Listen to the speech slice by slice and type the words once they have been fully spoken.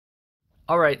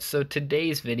Alright, so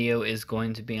today's video is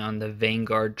going to be on the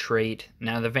Vanguard trait.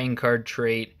 Now the Vanguard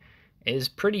trait is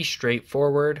pretty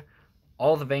straightforward.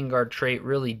 All the Vanguard trait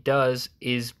really does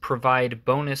is provide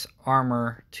bonus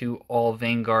armor to all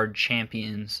Vanguard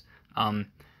champions.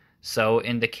 So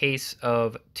in the case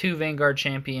of 2 Vanguard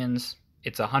champions,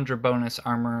 it's 100 bonus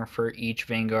armor for each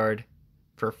Vanguard.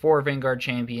 For 4 Vanguard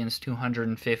champions,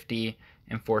 250,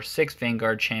 and for 6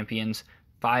 Vanguard champions,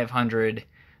 500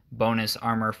 bonus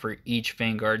armor for each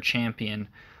Vanguard champion.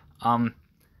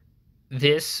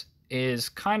 This is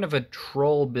kind of a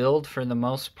troll build for the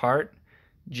most part,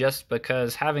 just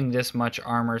because having this much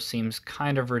armor seems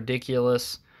kind of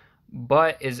ridiculous,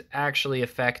 but is actually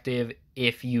effective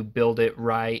if you build it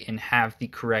right and have the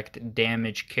correct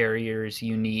damage carriers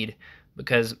you need,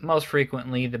 because most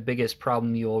frequently the biggest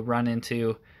problem you will run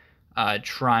into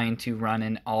trying to run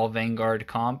an all Vanguard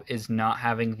comp is not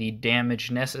having the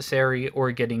damage necessary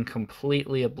or getting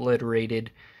completely obliterated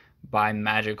by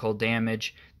magical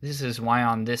damage. This is why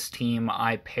on this team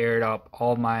I paired up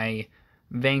all my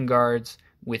Vanguards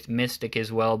with Mystic as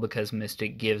well, because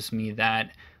Mystic gives me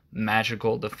that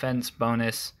magical defense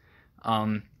bonus,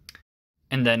 and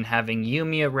then having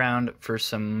Yumi around for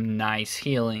some nice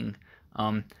healing.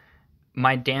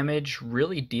 My damage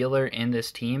really dealer in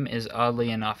this team is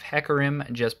oddly enough Hecarim,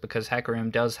 just because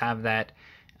Hecarim does have that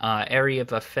area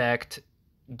of effect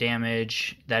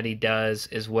damage that he does,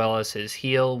 as well as his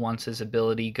heal once his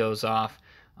ability goes off.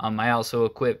 I also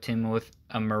equipped him with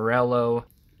a Morello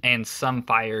and some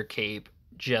Fire Cape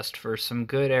just for some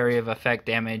good area of effect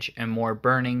damage and more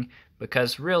burning,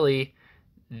 because really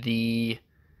the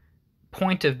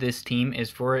point of this team is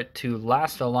for it to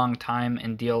last a long time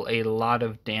and deal a lot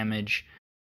of damage.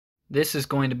 This is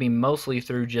going to be mostly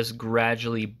through just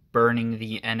gradually burning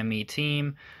the enemy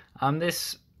team.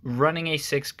 This running a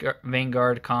 6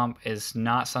 Vanguard comp is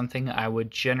not something I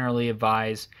would generally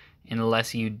advise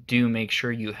unless you do make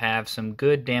sure you have some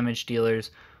good damage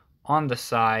dealers on the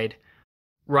side.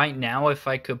 Right now, if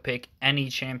I could pick any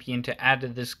champion to add to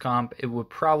this comp, it would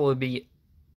probably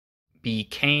be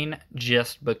Kayn,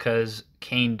 just because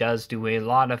Kayn does do a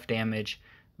lot of damage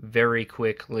very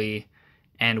quickly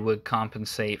and would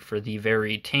compensate for the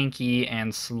very tanky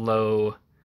and slow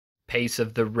pace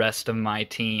of the rest of my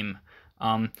team.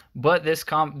 But this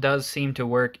comp does seem to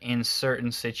work in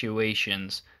certain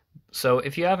situations. So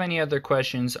if you have any other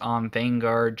questions on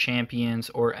Vanguard champions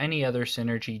or any other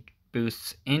synergy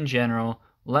boosts in general,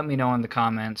 let me know in the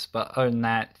comments. But other than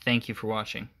that, thank you for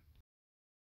watching.